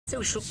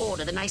social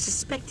order than I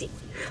suspected.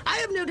 I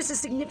have noticed a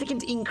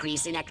significant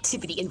increase in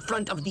activity in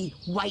front of the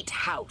White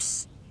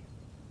House.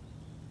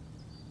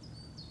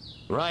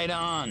 Right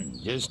on.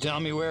 Just tell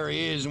me where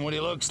he is and what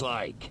he looks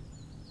like.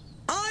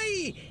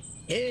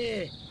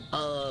 The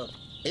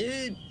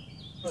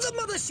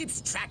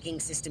mothership's tracking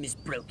system is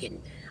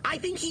broken. I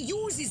think he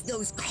uses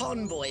those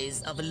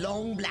convoys of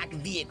long black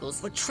vehicles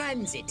for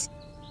transit.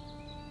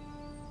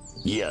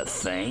 You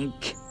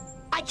think?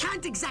 I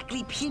can't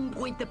exactly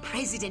pinpoint the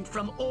president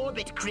from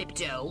orbit,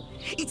 Crypto.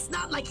 It's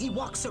not like he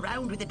walks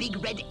around with a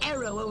big red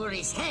arrow over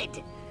his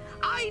head.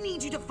 I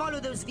need you to follow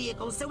those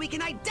vehicles so we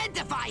can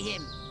identify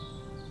him.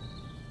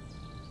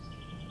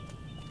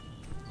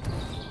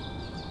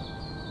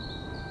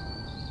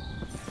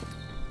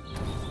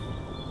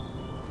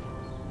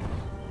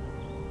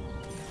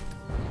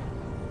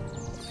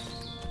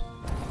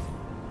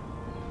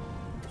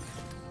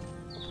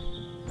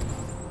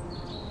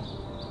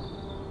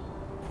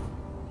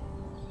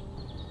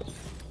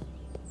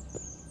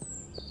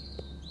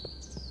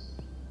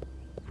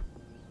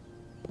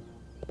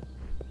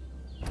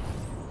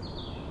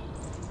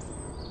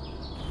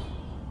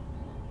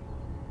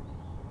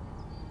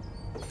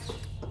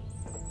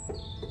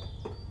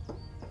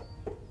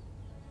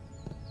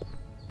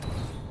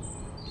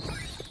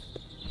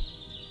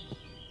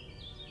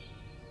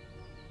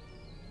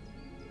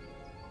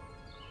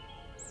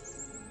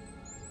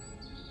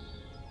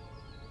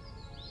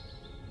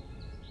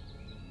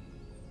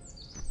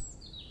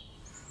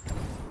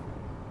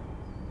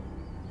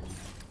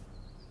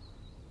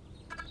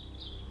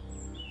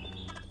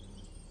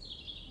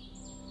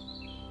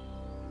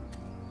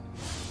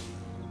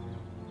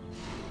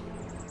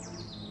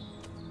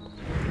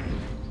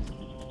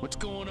 What's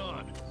going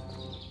on?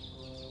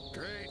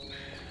 Great.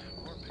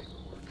 More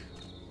paperwork.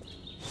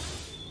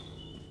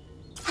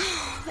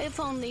 If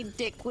only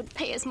Dick would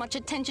pay as much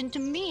attention to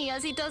me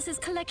as he does his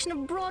collection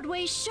of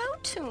Broadway show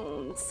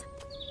tunes.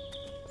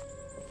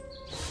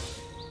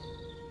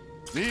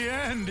 The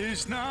end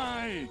is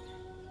nigh.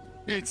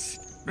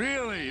 It's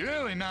really,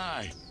 really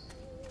nigh.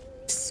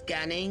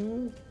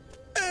 Scanning.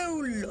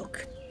 Oh,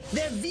 look.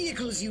 Their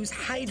vehicles use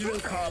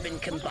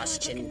hydrocarbon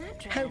combustion.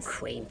 How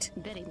quaint.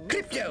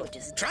 Crypto,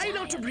 try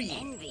not to breathe.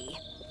 Envy.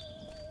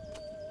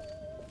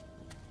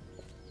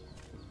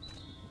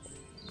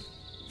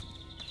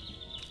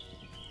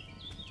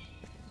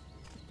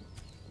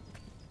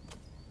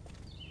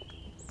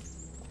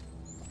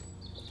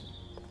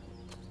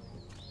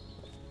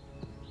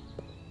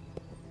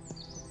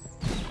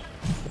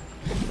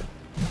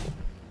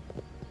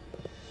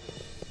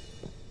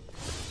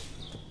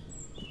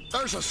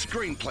 There's a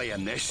screenplay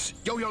in this.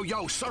 Yo,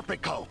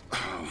 Serpico.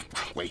 Oh,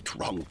 wait,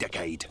 wrong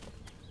decade.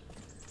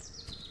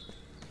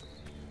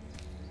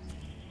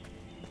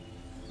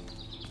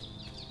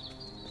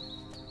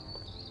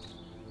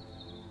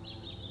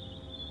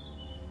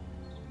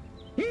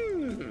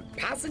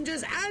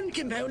 Passengers and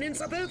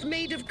components are both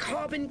made of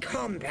carbon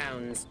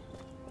compounds.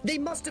 They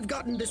must have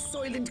gotten the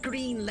Soylent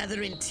Green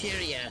leather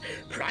interior.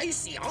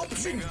 Pricey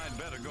option. Maybe I'd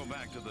better go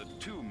back to the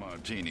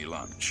 2-martini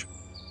lunch.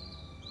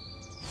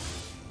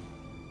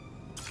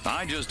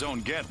 I just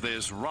don't get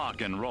this rock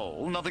and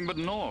roll. Nothing but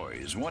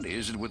noise. What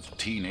is it with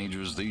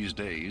teenagers these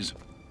days?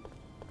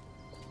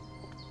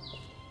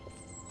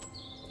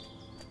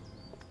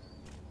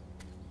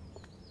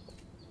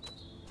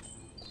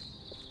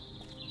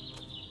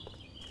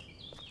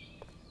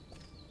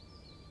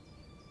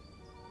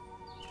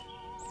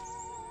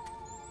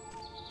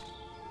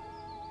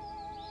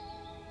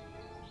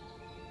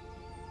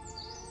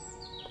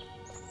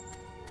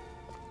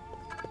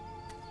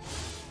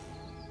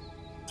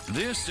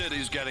 This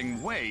city's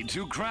getting way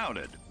too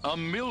crowded.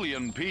 1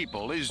 million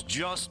people is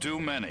just too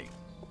many.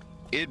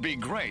 It'd be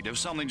great if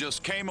something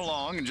just came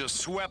along and just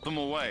swept them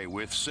away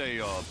with, say,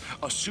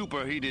 a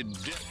superheated...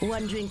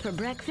 One drink for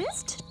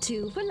breakfast,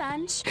 2 for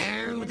lunch.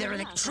 Oh, their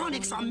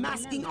electronics are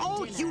masking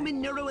all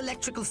human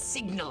neuroelectrical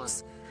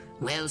signals.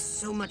 Well,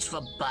 so much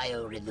for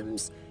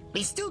biorhythms.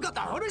 We still got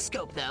the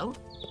horoscope, though.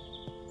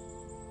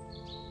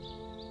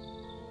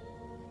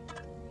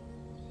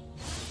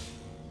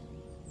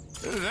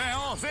 They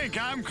all think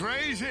I'm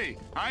crazy.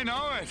 I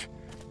know it.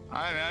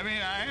 I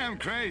mean, I am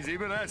crazy,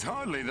 but that's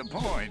hardly the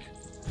point.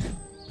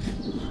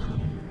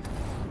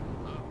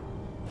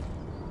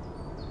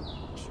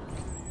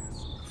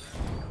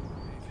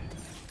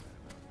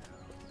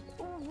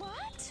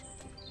 What?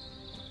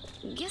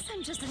 Guess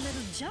I'm just a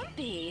little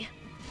jumpy.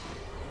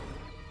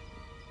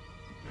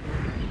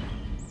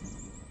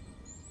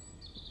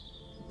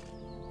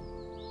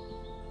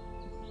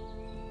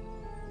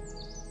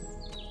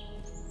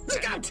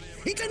 Look out!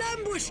 It's an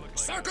ambush!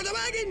 Circle the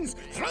wagons!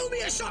 Throw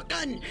me a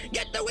shotgun!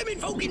 Get the women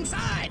folk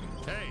inside!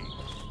 Hey.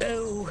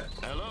 Oh.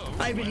 Hello?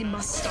 I really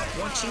must stop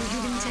watching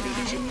human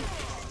television.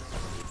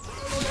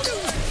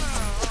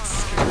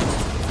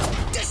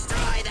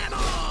 Destroy them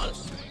all!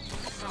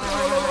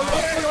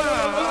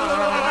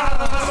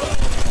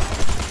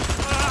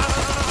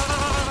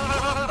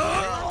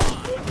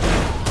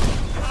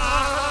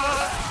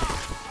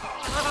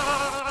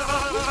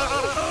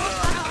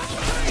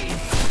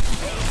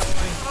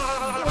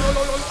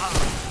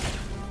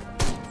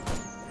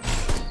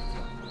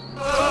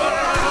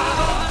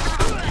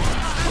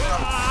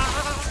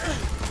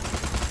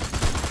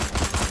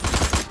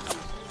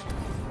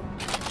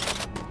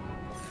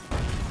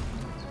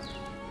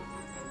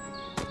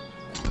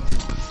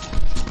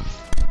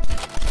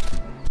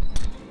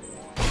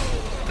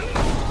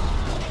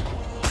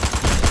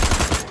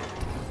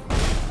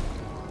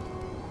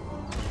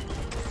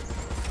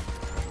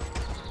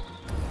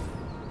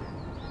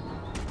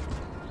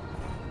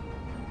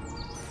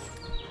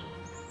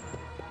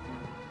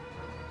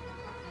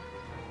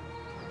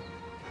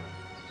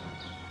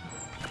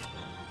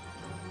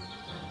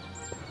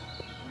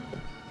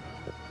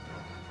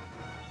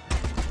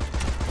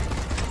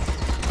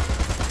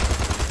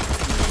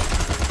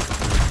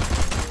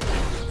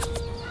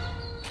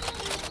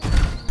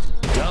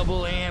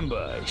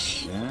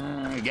 ambush.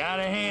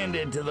 Gotta hand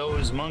it to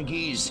those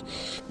monkeys.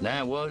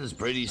 That was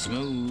pretty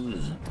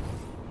smooth.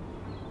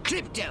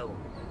 Crypto,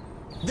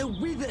 the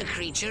Wither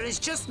creature has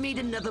just made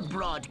another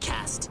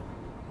broadcast.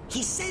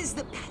 He says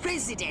the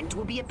president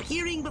will be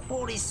appearing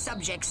before his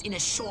subjects in a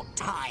short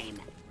time.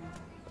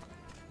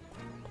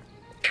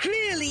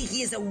 Clearly,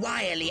 he is a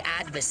wily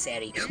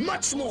adversary,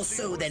 much more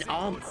so than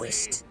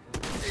Armquist.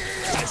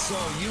 So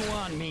you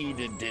want me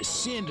to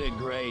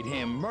disintegrate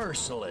him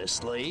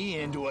mercilessly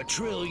into a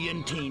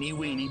trillion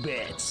teeny-weeny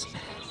bits?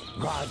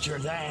 Roger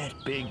that,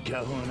 big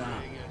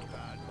kahuna.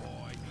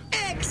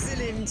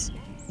 Excellent!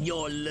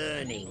 You're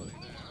learning.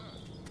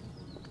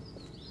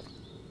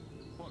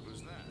 What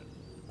was that?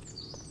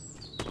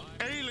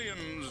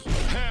 Aliens!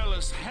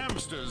 Hairless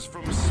hamsters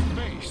from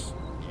space!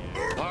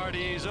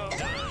 Parties of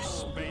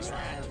space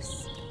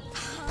rats!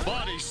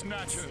 Body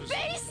snatchers!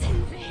 Space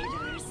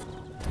invaders!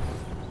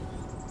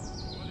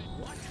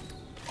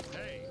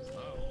 Hey,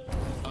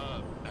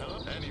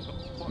 hello?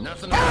 Anybody?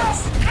 Nothing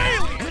else.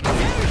 But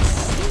very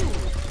soon!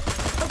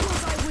 Of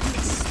course, I wouldn't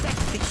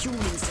expect the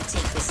humans to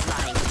take this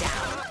lying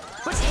down.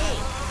 But hey,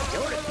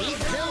 you're a big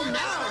film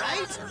now,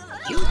 right?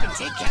 You can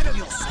take care of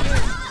yourself.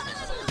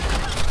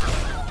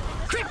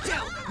 Crypto,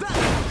 the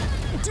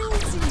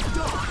dudes in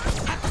dark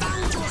have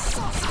found your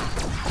saucer.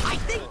 I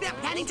think they're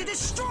planning to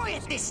destroy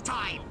it this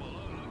time.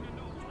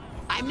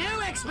 I'm no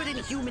expert in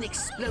human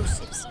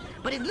explosives,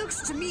 but it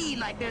looks to me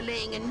like they're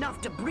laying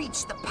enough to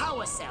breach the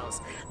power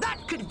cells.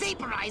 That could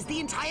vaporize the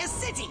entire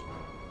city.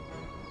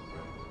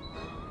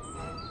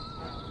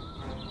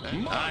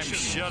 I'm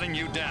shutting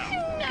you down.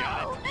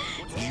 No!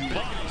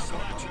 Body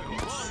snatchers!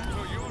 Run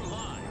for your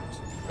lives!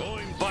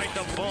 Bite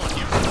the bullet!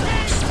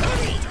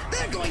 Hurry!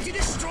 They're going to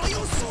destroy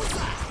your saucer!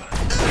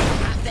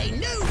 Have they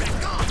no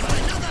regard for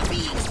another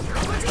being's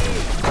property?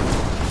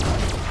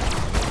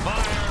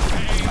 Fire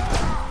pain!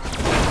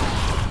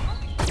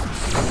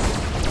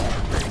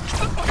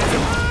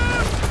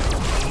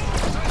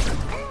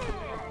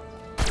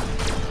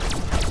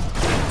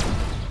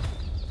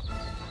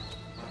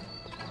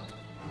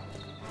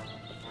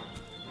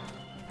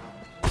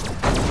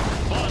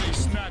 Body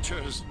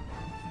snatchers!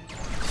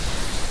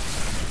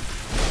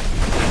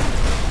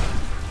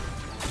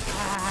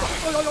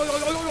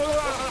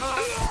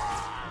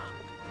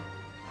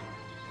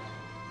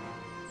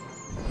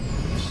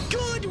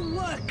 Good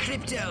work,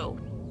 Crypto!